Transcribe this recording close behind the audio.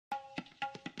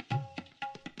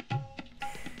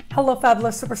Hello,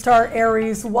 fabulous superstar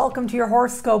Aries. Welcome to your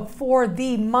horoscope for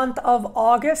the month of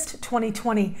August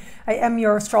 2020. I am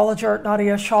your astrologer,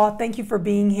 Nadiya Shah. Thank you for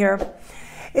being here.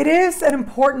 It is an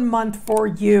important month for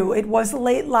you. It was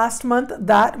late last month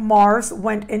that Mars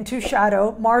went into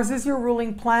shadow. Mars is your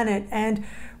ruling planet and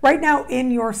right now in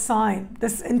your sign.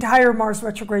 This entire Mars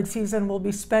retrograde season will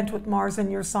be spent with Mars in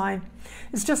your sign.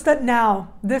 It's just that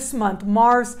now, this month,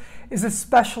 Mars is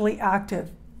especially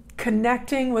active,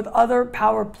 connecting with other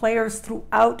power players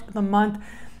throughout the month.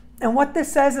 And what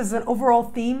this says as an overall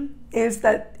theme is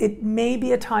that it may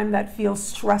be a time that feels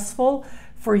stressful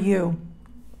for you.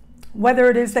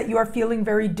 Whether it is that you are feeling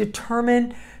very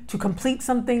determined to complete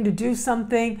something, to do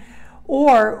something,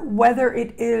 or whether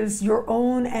it is your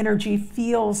own energy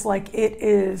feels like it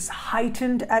is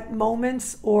heightened at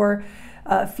moments or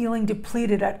feeling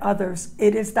depleted at others,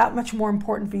 it is that much more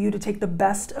important for you to take the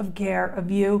best of care of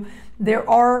you. There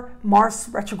are Mars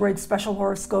retrograde special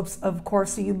horoscopes, of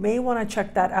course, so you may want to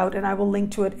check that out, and I will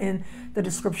link to it in the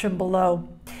description below.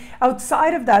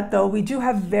 Outside of that, though, we do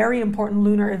have very important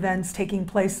lunar events taking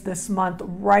place this month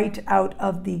right out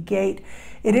of the gate.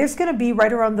 It is going to be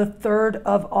right around the 3rd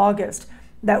of August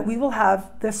that we will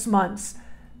have this month's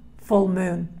full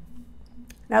moon.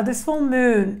 Now, this full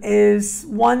moon is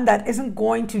one that isn't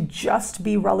going to just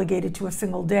be relegated to a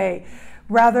single day.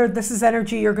 Rather, this is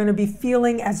energy you're going to be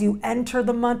feeling as you enter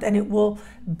the month, and it will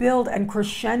build and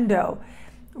crescendo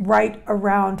right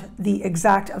around the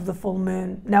exact of the full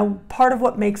moon. Now, part of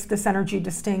what makes this energy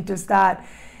distinct is that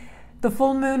the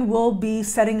full moon will be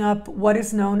setting up what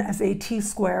is known as a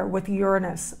T-square with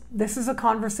Uranus. This is a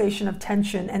conversation of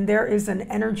tension, and there is an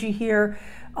energy here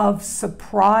of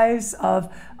surprise,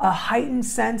 of a heightened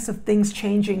sense of things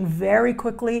changing very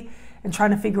quickly and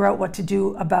trying to figure out what to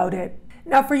do about it.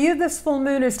 Now, for you, this full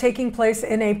moon is taking place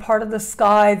in a part of the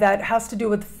sky that has to do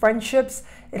with friendships.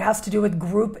 It has to do with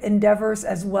group endeavors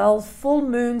as well. Full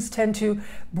moons tend to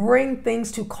bring things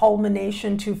to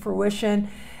culmination, to fruition.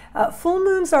 Full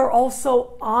moons are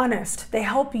also honest. They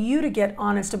help you to get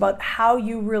honest about how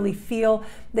you really feel.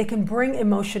 They can bring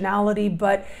emotionality,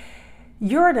 but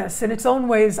Uranus in its own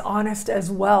way is honest as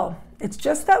well. It's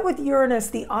just that with Uranus,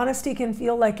 the honesty can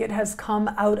feel like it has come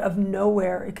out of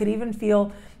nowhere. It could even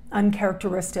feel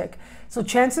uncharacteristic. So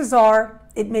chances are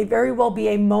it may very well be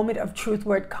a moment of truth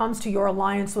where it comes to your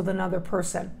alliance with another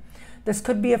person. This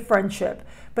could be a friendship,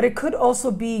 but it could also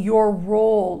be your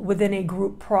role within a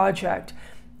group project.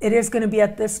 It is going to be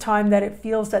at this time that it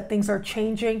feels that things are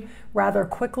changing rather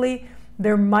quickly.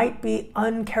 There might be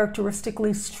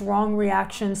uncharacteristically strong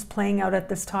reactions playing out at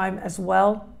this time as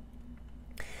well.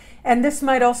 And this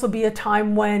might also be a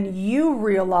time when you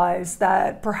realize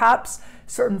that perhaps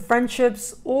certain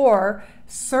friendships or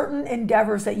certain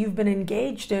endeavors that you've been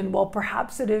engaged in, well,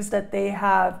 perhaps it is that they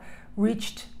have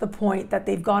reached the point that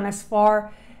they've gone as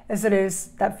far as it is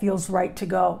that feels right to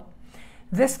go.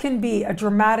 This can be a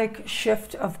dramatic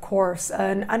shift, of course,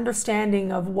 an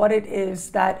understanding of what it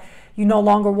is that you no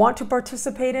longer want to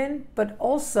participate in, but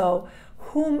also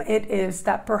whom it is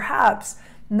that perhaps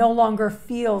no longer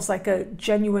feels like a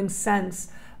genuine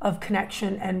sense of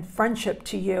connection and friendship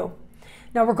to you.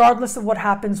 Now, regardless of what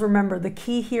happens, remember, the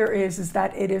key here is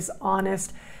that it is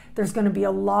honest. There's going to be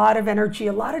a lot of energy,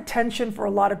 a lot of tension for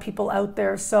a lot of people out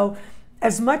there. So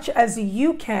as much as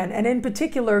you can, and in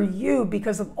particular you,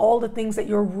 because of all the things that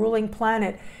your ruling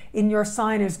planet in your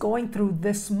sign is going through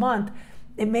this month,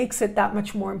 it makes it that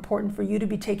much more important for you to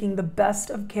be taking the best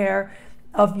of care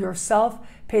of yourself.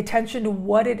 Pay attention to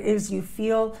what it is you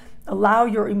feel. Allow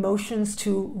your emotions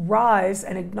to rise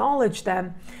and acknowledge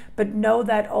them, but know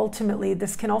that ultimately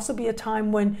this can also be a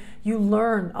time when you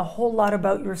learn a whole lot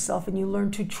about yourself and you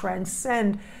learn to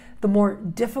transcend the more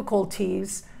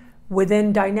difficulties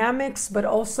within dynamics, but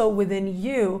also within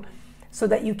you, so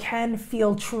that you can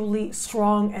feel truly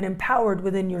strong and empowered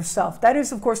within yourself. That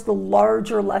is, of course, the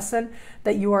larger lesson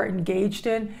that you are engaged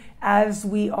in as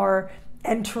we are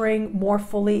entering more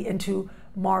fully into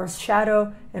Mars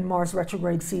shadow and Mars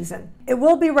retrograde season. It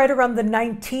will be right around the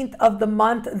 19th of the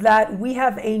month that we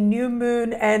have a new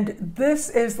moon, and this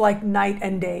is like night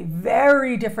and day.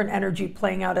 Very different energy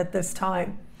playing out at this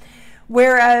time.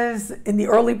 Whereas in the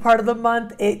early part of the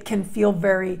month, it can feel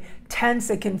very tense.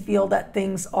 It can feel that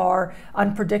things are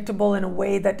unpredictable in a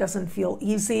way that doesn't feel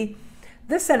easy.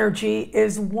 This energy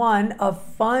is one of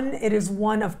fun. It is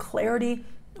one of clarity,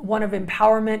 one of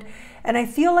empowerment. And I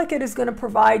feel like it is going to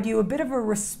provide you a bit of a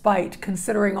respite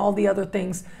considering all the other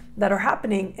things that are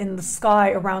happening in the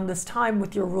sky around this time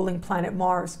with your ruling planet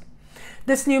Mars.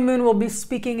 This new moon will be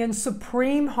speaking in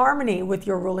supreme harmony with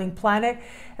your ruling planet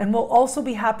and will also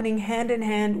be happening hand in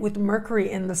hand with Mercury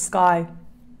in the sky.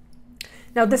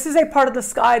 Now, this is a part of the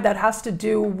sky that has to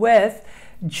do with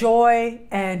joy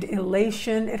and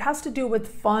elation. It has to do with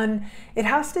fun. It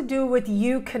has to do with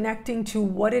you connecting to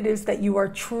what it is that you are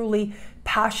truly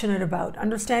passionate about,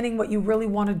 understanding what you really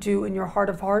want to do in your heart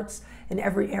of hearts in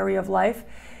every area of life.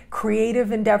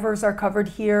 Creative endeavors are covered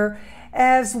here,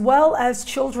 as well as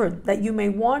children that you may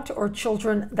want or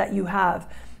children that you have.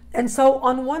 And so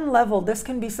on one level, this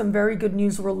can be some very good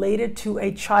news related to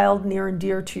a child near and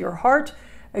dear to your heart.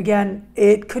 Again,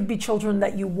 it could be children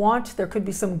that you want. There could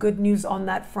be some good news on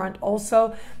that front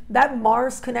also. That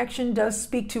Mars connection does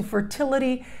speak to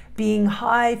fertility, being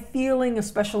high, feeling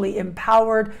especially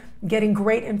empowered, getting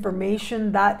great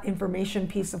information. That information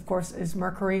piece, of course, is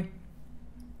Mercury.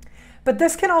 But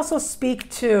this can also speak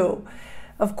to,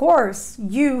 of course,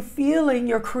 you feeling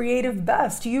your creative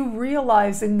best, you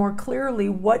realizing more clearly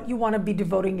what you want to be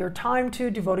devoting your time to,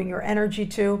 devoting your energy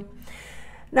to.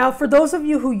 Now, for those of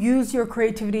you who use your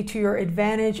creativity to your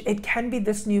advantage, it can be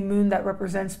this new moon that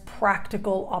represents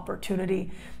practical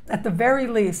opportunity. At the very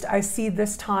least, I see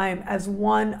this time as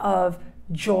one of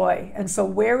joy. And so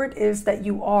where it is that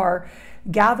you are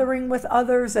gathering with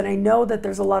others, and I know that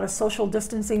there's a lot of social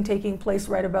distancing taking place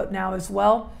right about now as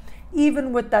well,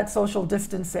 even with that social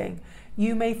distancing,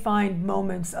 you may find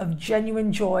moments of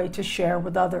genuine joy to share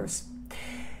with others.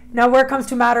 Now, where it comes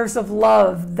to matters of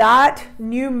love, that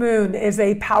new moon is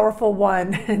a powerful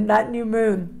one. And that new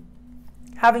moon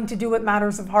having to do with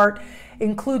matters of heart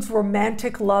includes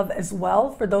romantic love as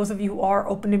well. For those of you who are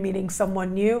open to meeting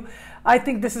someone new, I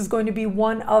think this is going to be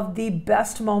one of the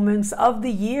best moments of the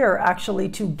year, actually,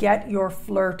 to get your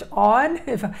flirt on.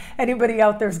 If anybody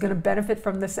out there is going to benefit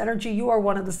from this energy, you are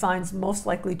one of the signs most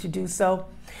likely to do so.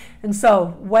 And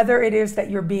so whether it is that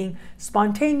you're being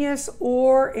spontaneous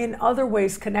or in other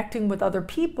ways connecting with other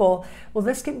people, well,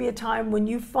 this can be a time when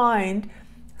you find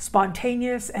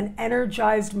spontaneous and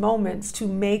energized moments to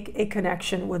make a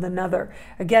connection with another.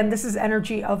 Again, this is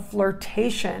energy of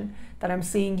flirtation that I'm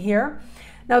seeing here.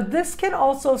 Now, this can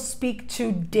also speak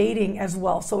to dating as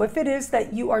well. So if it is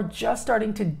that you are just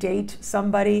starting to date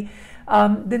somebody,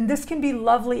 then this can be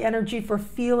lovely energy for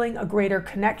feeling a greater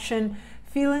connection,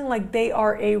 feeling like they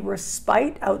are a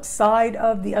respite outside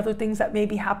of the other things that may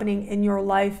be happening in your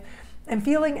life, and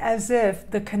feeling as if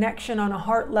the connection on a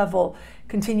heart level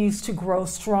continues to grow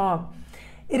strong.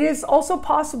 It is also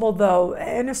possible though,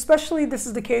 and especially this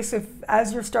is the case if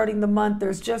as you're starting the month,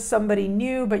 there's just somebody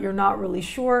new, but you're not really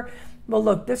sure. Well,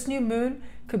 look, this new moon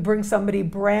could bring somebody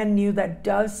brand new that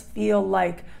does feel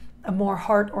like a more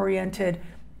heart-oriented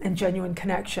and genuine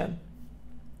connection.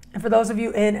 And for those of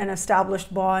you in an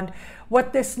established bond,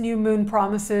 what this new moon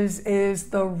promises is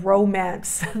the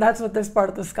romance. That's what this part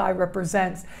of the sky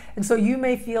represents. And so you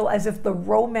may feel as if the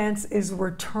romance is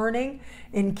returning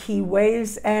in key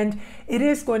ways. And it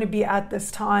is going to be at this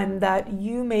time that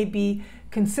you may be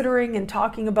considering and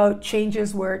talking about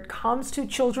changes where it comes to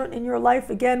children in your life.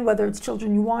 Again, whether it's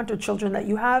children you want or children that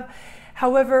you have.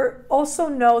 However, also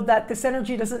know that this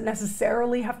energy doesn't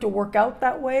necessarily have to work out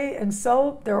that way. And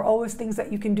so there are always things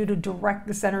that you can do to direct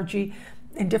this energy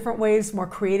in different ways, more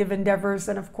creative endeavors,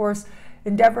 and of course,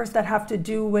 endeavors that have to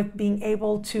do with being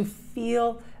able to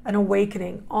feel an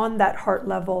awakening on that heart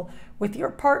level with your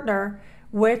partner,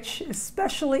 which,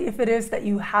 especially if it is that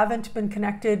you haven't been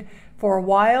connected for a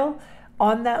while,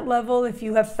 on that level, if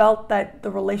you have felt that the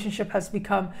relationship has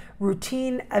become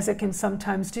routine, as it can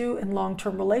sometimes do in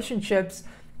long-term relationships,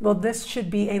 well, this should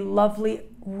be a lovely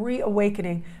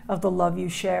reawakening of the love you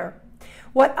share.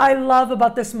 What I love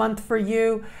about this month for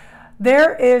you,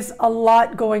 there is a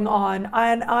lot going on.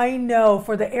 And I know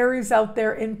for the Aries out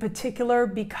there in particular,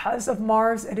 because of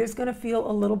Mars, it is going to feel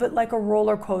a little bit like a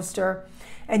roller coaster.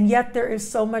 And yet there is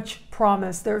so much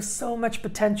promise. There's so much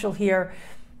potential here.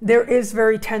 There is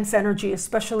very tense energy,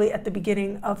 especially at the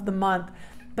beginning of the month,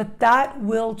 but that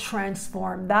will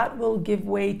transform. That will give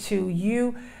way to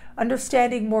you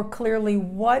understanding more clearly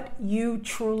what you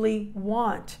truly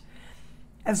want,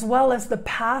 as well as the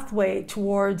pathway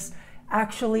towards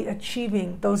actually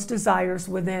achieving those desires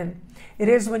within. It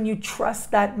is when you trust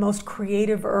that most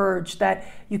creative urge that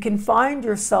you can find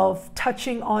yourself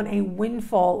touching on a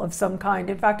windfall of some kind.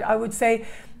 In fact, I would say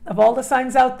of all the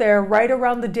signs out there, right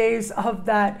around the days of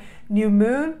that new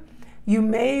moon, you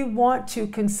may want to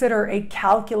consider a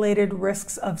calculated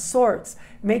risks of sorts.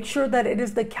 Make sure that it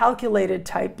is the calculated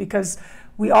type, because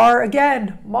we are,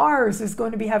 again, Mars is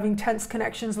going to be having tense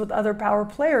connections with other power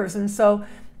players. And so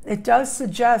it does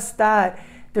suggest that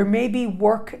there may be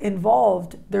work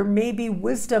involved. There may be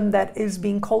wisdom that is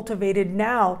being cultivated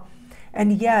now.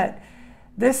 And yet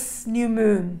this new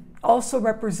moon also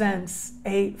represents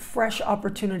a fresh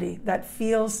opportunity that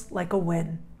feels like a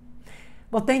win.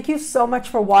 Well, thank you so much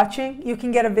for watching. You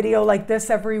can get a video like this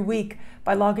every week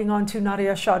by logging on to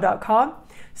nadiyashah.com.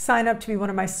 Sign up to be one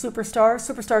of my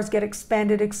superstars. Superstars get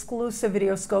expanded exclusive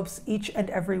videoscopes each and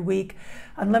every week,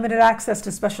 unlimited access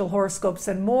to special horoscopes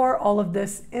and more, all of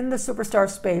this in the superstar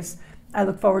space. I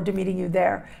look forward to meeting you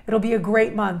there. It'll be a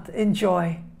great month.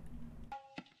 Enjoy.